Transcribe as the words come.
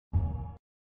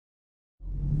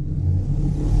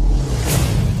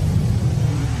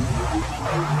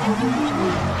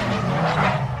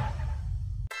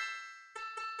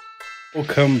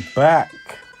Welcome back.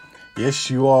 Yes,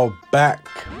 you are back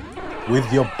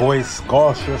with your boy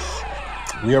Scarcious.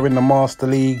 We are in the Master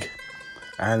League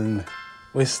and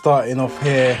we're starting off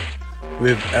here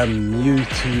with a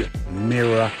Mewtwo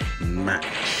mirror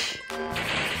match.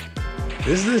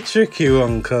 This is a tricky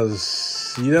one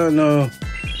because you don't know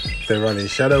if they're running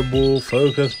Shadow Ball,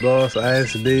 Focus Blast,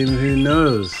 Ice Beam, who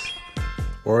knows?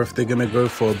 Or if they're going to go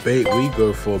for a bait, we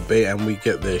go for a bait and we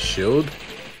get their shield.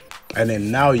 And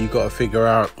then now you got to figure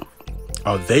out,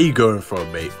 are they going for a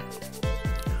bait?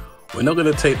 We're not going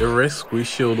to take the risk, we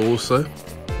shield also.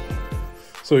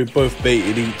 So we both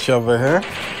baited each other here.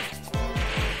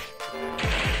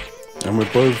 And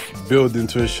we're both building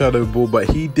to a Shadow Ball, but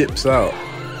he dips out.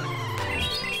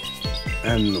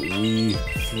 And we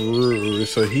through,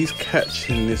 so he's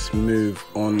catching this move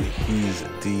on his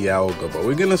Dialga. But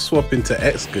we're going to swap into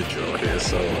Excadrill here,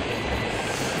 so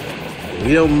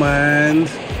we don't mind.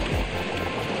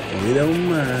 We don't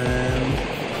mind.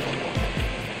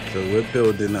 So we're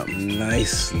building up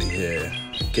nicely here.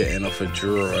 Getting off a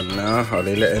draw now. Are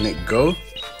they letting it go?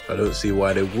 I don't see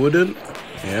why they wouldn't.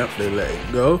 Yep, they let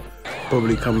it go.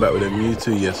 Probably come back with a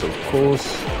Mewtwo. Yes, of course.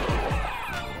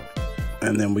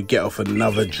 And then we get off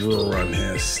another draw run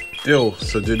here still.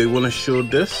 So do they want to shield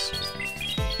this?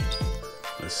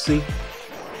 Let's see.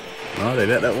 Oh, they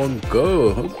let that one go.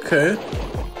 Okay.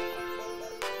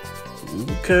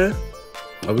 Okay.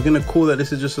 Are we going to call that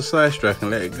this is just a side strike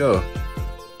and let it go?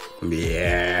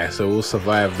 Yeah, so we'll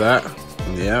survive that.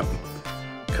 Yep.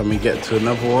 Can we get to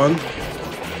another one?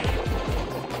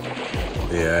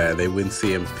 Yeah, they win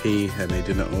CMP and they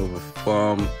didn't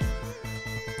overfarm.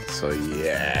 So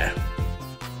yeah.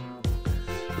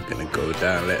 We're going to go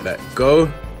down, let that go.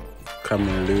 Come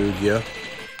in, Lugia.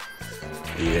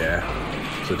 Yeah.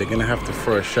 So they're going to have to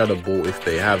throw a Shadow Ball if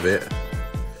they have it.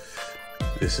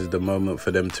 This is the moment for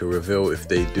them to reveal if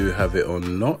they do have it or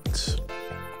not.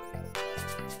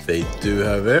 They do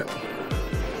have it.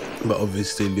 But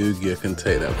obviously Lugia can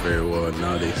take that very well. And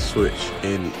now they switch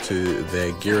into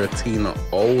their Giratina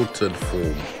altered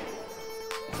form.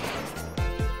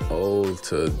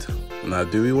 Altered. Now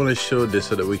do we want to shield this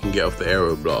so that we can get off the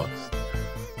Aero Blast?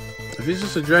 If it's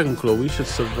just a Dragon Claw, we should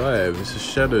survive. It's a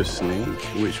Shadow Sneak,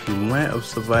 which we might have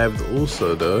survived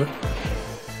also though.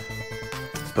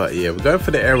 But yeah, we're going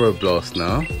for the Aero Blast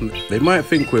now. They might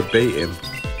think we're baiting.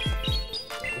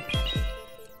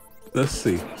 Let's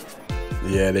see.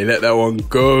 Yeah, they let that one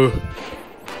go.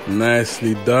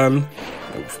 Nicely done.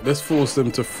 Let's force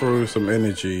them to throw some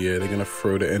energy. Yeah, they're going to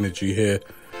throw the energy here.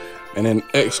 And then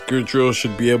Excadrill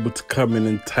should be able to come in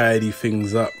and tidy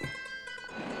things up.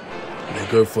 They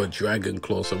go for a Dragon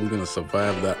Claw, so we're going to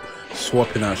survive that.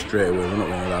 Swapping out straight away. We're not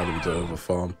going to allow them to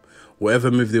overfarm.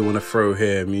 Whatever move they want to throw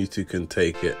here, Mewtwo can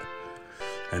take it.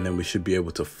 And then we should be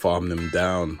able to farm them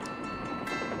down.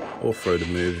 Or throw the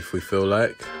move if we feel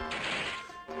like.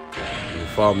 We'll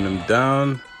farm them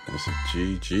down. It's a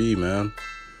GG, man.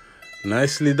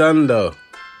 Nicely done, though.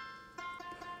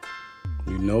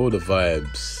 You know the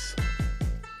vibes.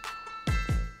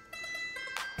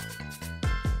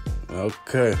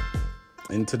 Okay.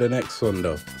 Into the next one,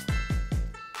 though.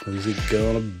 Who's it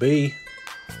gonna be?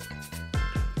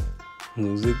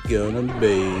 Who's it gonna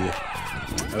be?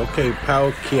 Okay,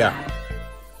 Palkia.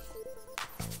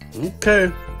 Okay.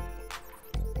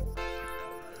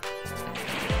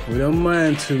 We don't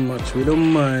mind too much. We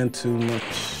don't mind too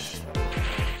much.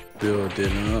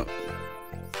 Building up.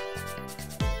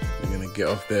 We're gonna get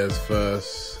off theirs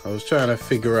first. I was trying to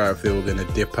figure out if they were gonna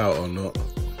dip out or not.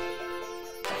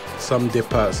 Some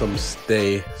dip out, some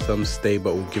stay. Some stay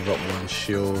but will give up one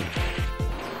shield.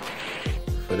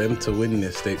 For them to win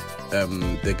this, they're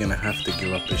gonna have to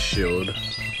give up a shield.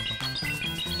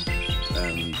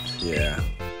 And yeah,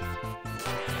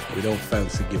 we don't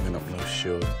fancy giving up no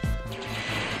shield.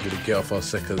 We're gonna get off our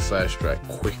second side strike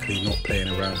quickly, not playing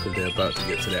around because they're about to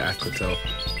get to their Aquatel.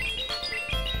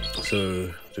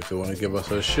 So if they want to give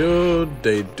us a shield,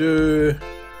 they do.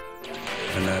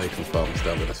 And now they can farm us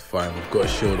down, but that's fine. We've got a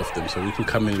shield off them, so we can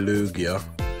come in Lugia.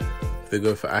 If they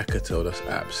go for Aquatel, that's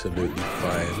absolutely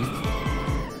fine.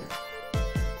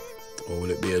 Or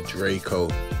will it be a Draco?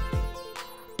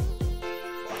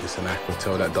 It's an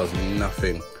Aquatel that does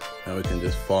nothing. Now we can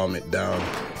just farm it down.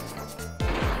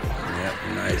 Yep,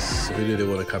 nice. Who do they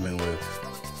want to come in with?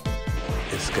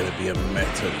 It's going to be a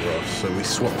Metagross. So we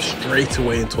swap straight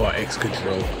away into our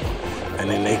Excadrill. And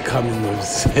then they come in with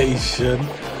Zacian.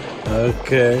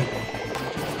 Okay.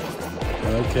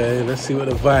 Okay, let's see what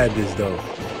the vibe is though.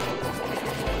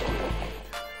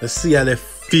 Let's see how they're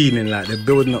feeling like. They're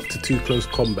building up to 2 close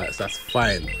combats. That's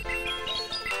fine.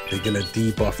 They're going to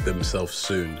debuff themselves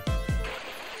soon.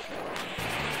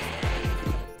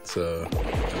 So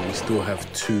and we still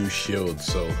have 2 shields,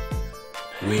 so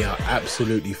we are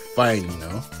absolutely fine, you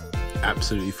know.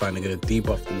 Absolutely fine. They're gonna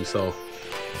debuff themselves.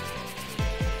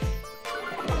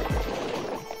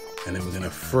 And then we're gonna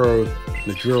throw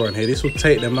the drill on here. This will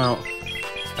take them out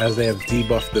as they have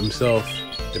debuffed themselves.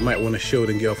 They might want to shield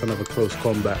and get off another close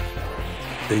combat.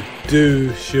 They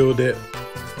do shield it,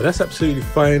 but that's absolutely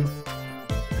fine.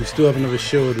 We still have another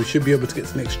shield. We should be able to get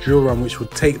to the next drill run, which will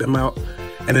take them out.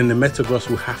 And then the Metagross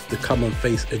will have to come and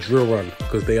face a drill run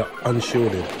because they are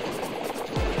unshielded.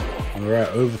 Alright,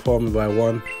 overfarming by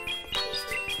 1.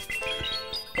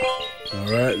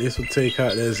 Alright, this will take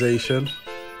out their Zacian.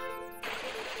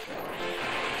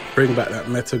 Bring back that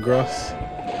Metagross.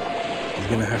 He's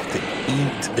gonna have to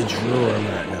eat a drill run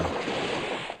right now.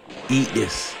 Eat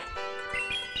this.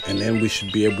 And then we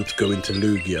should be able to go into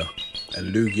Lugia.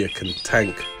 And Lugia can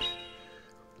tank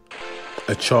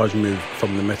a charge move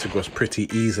from the Metagross pretty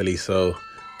easily. So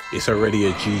it's already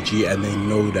a GG and they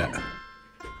know that.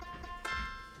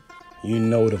 You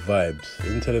know the vibes.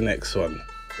 Into the next one.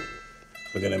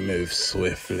 We're gonna move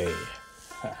swiftly.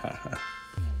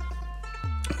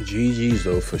 GG's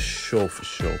though, for sure, for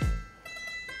sure.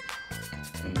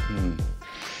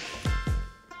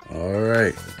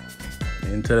 Alright,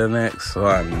 into the next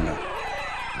one.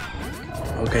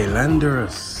 Okay,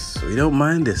 Landorus. We don't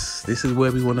mind this. This is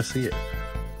where we want to see it.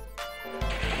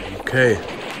 Okay.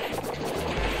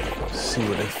 Let's see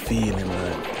what they're feeling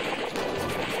like.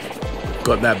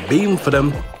 Got that beam for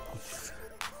them.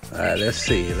 Alright, let's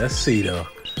see. Let's see though.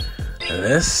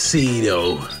 Let's see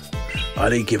though. Are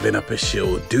they giving up a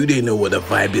shield? Do they know what the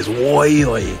vibe is? Oi,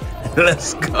 oi.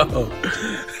 Let's go.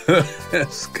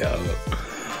 Let's go.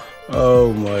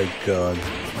 Oh my god.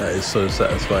 That is so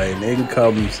satisfying. In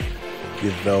comes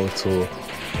Yveltal.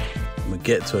 We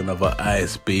get to another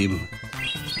ice beam.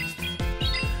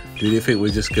 Do they think we're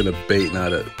just gonna bait now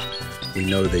that we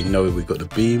know they know we got the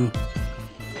beam?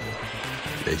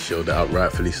 They showed it out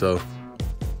rightfully so.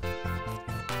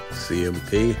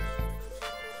 CMP.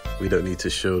 We don't need to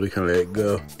shield, we can let it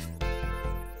go.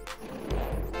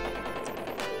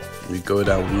 We go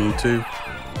down with Mewtwo,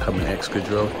 coming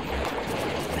Excadrill.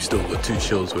 We still got 2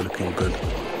 shields, we're looking good.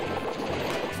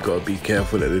 Gotta be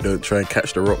careful that they don't try and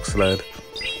catch the rock slide.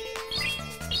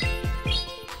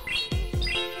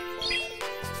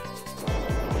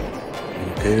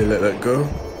 Okay, they let that go.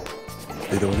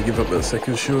 They don't want to give up that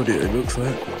second shield yet, it looks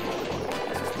like.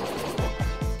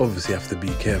 Obviously have to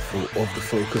be careful of the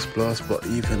Focus Blast, but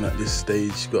even at this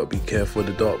stage, you gotta be careful of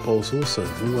the Dark Pulse also.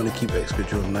 We want to keep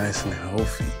Excadrill nice and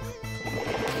healthy.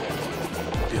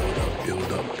 Build up,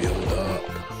 build up, build up.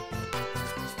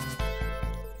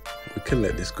 We can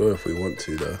let this go if we want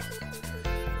to though.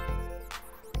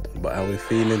 But how we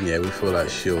feeling? Yeah, we feel like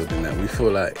shielding that. We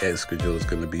feel like Excadrill is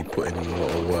going to be putting in a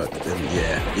lot of work. And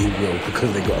yeah, he will,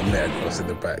 because they got a Metagross in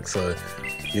the back. So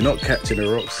you're not catching a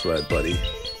rock slide, buddy.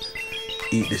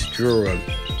 Eat this drill run.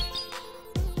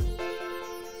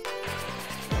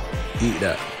 Eat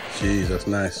that. Jeez, that's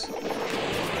nice.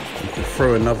 You can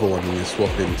throw another one and then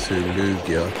swap into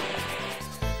Lugia.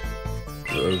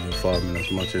 We're over farming as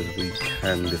much as we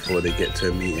can before they get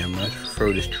to a meteor match.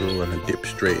 Throw this drill run and dip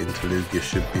straight into Lugia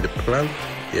should be the plan.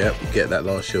 Yep, get that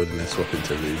last shield and then swap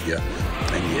into Lugia.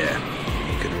 And yeah,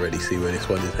 you can already see where this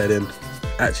one is heading.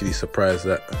 Actually surprised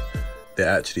that they're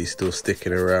actually still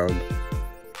sticking around.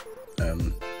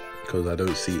 Because I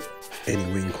don't see any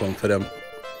win con for them.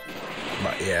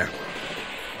 But yeah,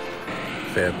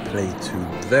 fair play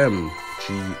to them.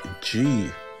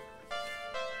 GG.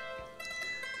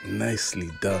 Nicely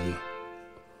done.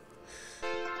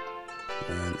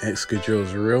 And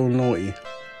Excadrill's real naughty.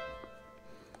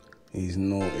 He's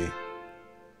naughty.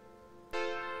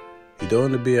 You don't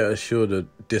want to be at a shield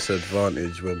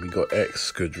disadvantage when we got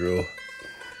Excadrill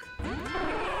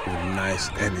with nice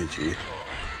energy.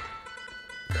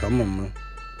 Come on, man.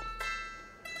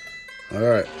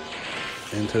 Alright.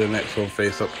 Into the next one,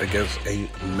 face up against a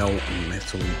Melting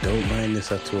Metal. We don't mind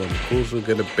this at all. Of course, we're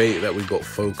going to bait that we got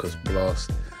Focus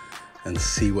Blast and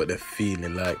see what they're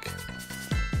feeling like.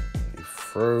 You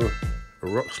throw a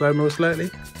Rock Slide most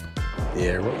likely.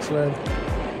 Yeah, Rock Slide.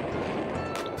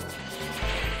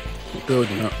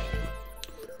 Building up.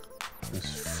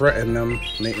 Let's threaten them,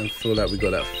 make them feel like we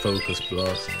got that Focus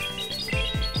Blast.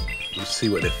 Let's see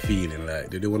what they're feeling like.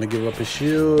 Do they want to give up a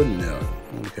shield? No.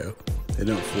 Okay. They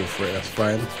don't fall for it, that's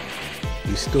fine.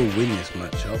 We still win this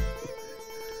matchup.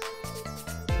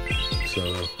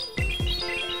 So,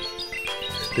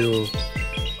 still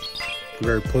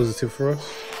very positive for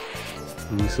us.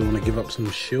 And we still want to give up some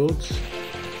shields.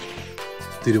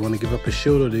 Do they want to give up a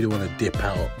shield or do they want to dip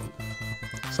out?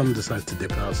 Some decide to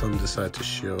dip out, some decide to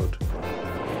shield.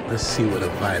 Let's see what the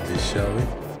vibe is, shall we?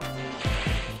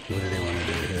 What do they want to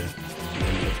do here?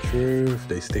 Moment of truth.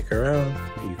 They stick around.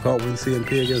 You can't win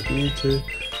CMP against Mewtwo.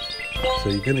 So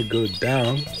you're going to go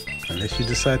down unless you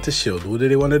decide to shield. What do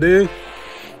they want to do?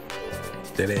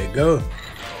 There they go.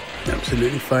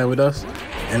 Absolutely fine with us.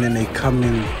 And then they come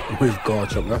in with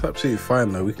Garchomp. That's absolutely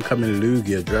fine though. We can come in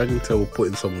Lugia, Dragon Tail will put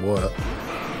in some water.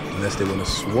 Unless they want to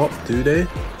swap, do they?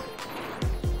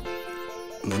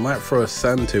 They might throw a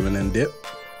Sand Tomb and then dip.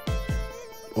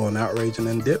 Or an Outrage and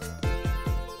then dip.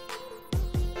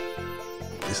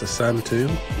 It's a Sand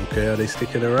Tomb. Okay, are they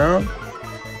sticking around?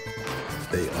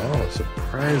 They are,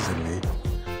 surprisingly.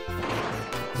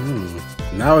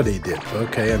 Now they dip.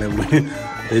 Okay, and then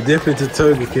they dip into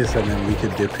Togekiss and then we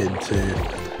can dip into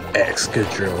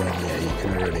Excadrill. And yeah, you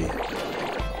can already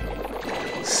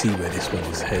see where this one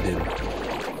is heading.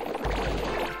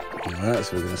 Alright,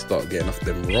 so we're going to start getting off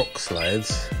them rock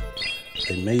slides.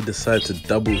 They may decide to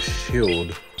double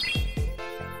shield.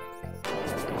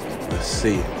 Let's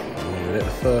see. I'm going to let the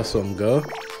first one go.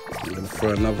 I'm going to throw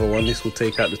another one. This will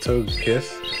take out the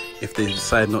Togekiss if they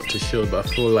decide not to shield, but I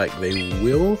feel like they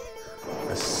will.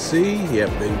 Let's see.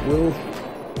 Yep, they will.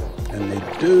 And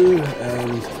they do.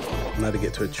 And now to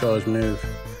get to a charge move.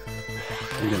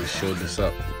 I'm going to shield this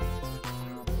up.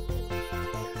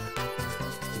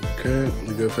 Okay,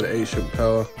 we go for the ancient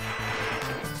power.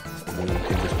 And then we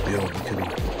can just build. We can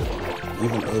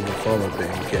even overfarm a bit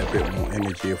and get a bit more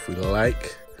energy if we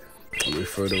like. And we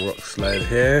throw the rock slide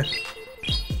here.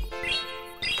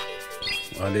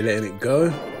 Are they letting it go?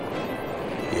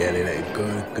 Yeah, they let it go.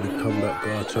 Gonna come back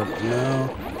Garchomp now.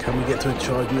 Can we get to a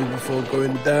charge move before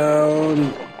going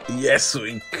down? Yes,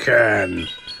 we can.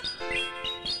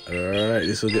 Alright,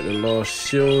 this will get the last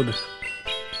shield.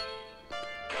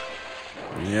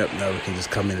 Yep, now we can just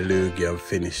come in Lugia and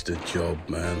finish the job,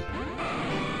 man.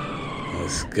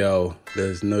 Let's go.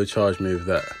 There's no charge move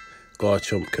that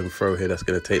Garchomp can throw here that's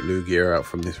going to take Lugia out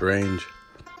from this range.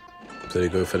 So they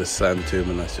go for the Sand Tomb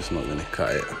and that's just not going to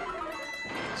cut it.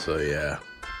 So yeah,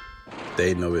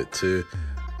 they know it too.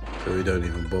 So we don't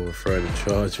even bother throwing a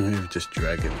charge move, just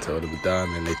Dragon Tail them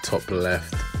down and they top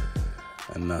left.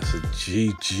 And that's a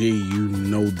GG, you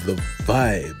know the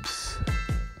vibes.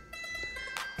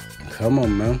 Come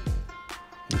on, man.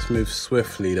 Let's move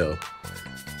swiftly though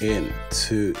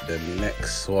into the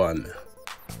next one.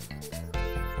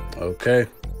 Okay,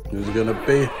 who's it gonna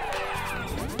be?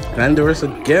 Landorus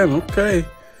again. Okay,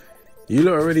 you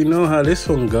lot already know how this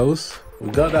one goes. We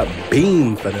got that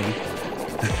beam for them.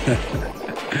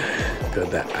 Got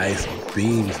that ice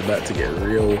beam. It's about to get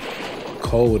real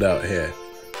cold out here.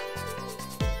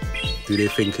 Do they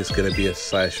think it's gonna be a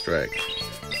side strike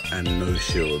and no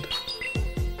shield?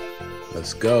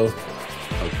 Let's go.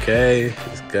 Okay,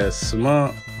 this guy's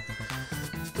smart,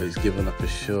 but he's giving up a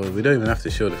shield. We don't even have to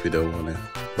shield if we don't want to,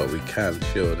 but we can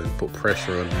shield and put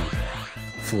pressure on them,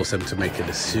 force them to make a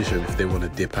decision if they want to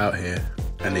dip out here.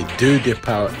 And they do dip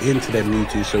out into their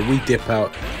Mewtwo, so we dip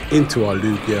out into our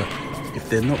Lugia. If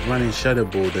they're not running Shadow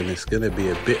Ball, then it's going to be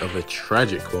a bit of a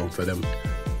tragic one for them.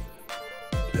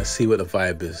 Let's see what the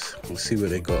vibe is. Let's see what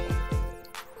they got.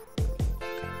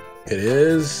 It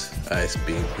is Ice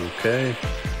Beam, okay.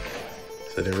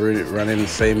 So they're running the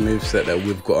same moveset that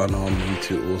we've got on our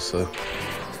Mewtwo also.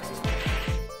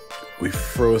 We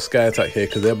throw a Sky Attack here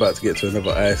because they're about to get to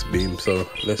another Ice Beam, so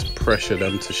let's pressure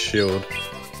them to shield.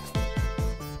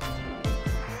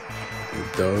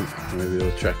 They don't, maybe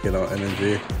they'll track in our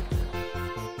energy.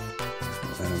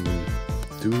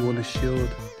 Do we want to shield?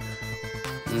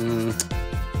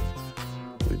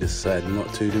 We decide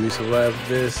not to. Do we survive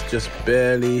this? Just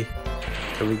barely.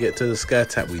 Can we get to the Sky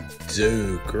Attack? We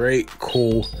do. Great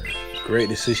call. Great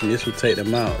decision. This will take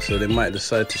them out. So they might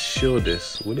decide to shield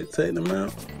this. Will it take them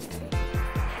out?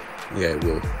 Yeah, it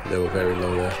will. They were very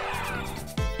low there.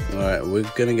 Alright, we're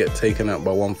going to get taken out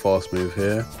by one fast move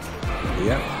here.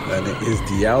 Yep, and it is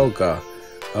Dialga.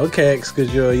 Okay,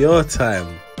 Excadrill, your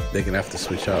time. They're going to have to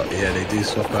switch out. Yeah, they do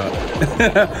swap out.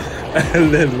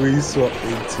 And then we swap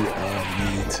into our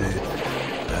Mewtwo.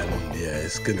 And yeah,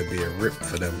 it's going to be a rip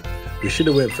for them. We should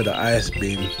have went for the Ice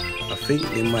Beam. I think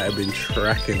they might have been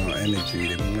tracking our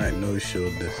energy. They might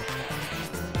no-shield this.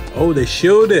 Oh, they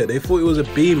shielded it. They thought it was a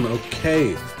beam.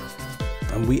 Okay.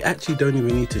 And we actually don't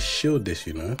even need to shield this,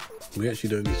 you know. We actually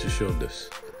don't need to shield this.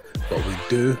 But we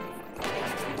do.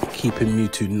 Keeping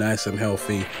Mewtwo nice and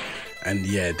healthy. And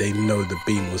yeah, they know the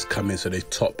beam was coming, so they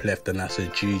top left, and that's a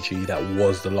GG. That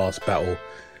was the last battle.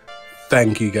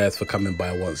 Thank you guys for coming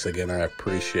by once again. I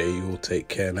appreciate you all. Take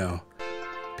care now.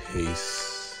 Peace.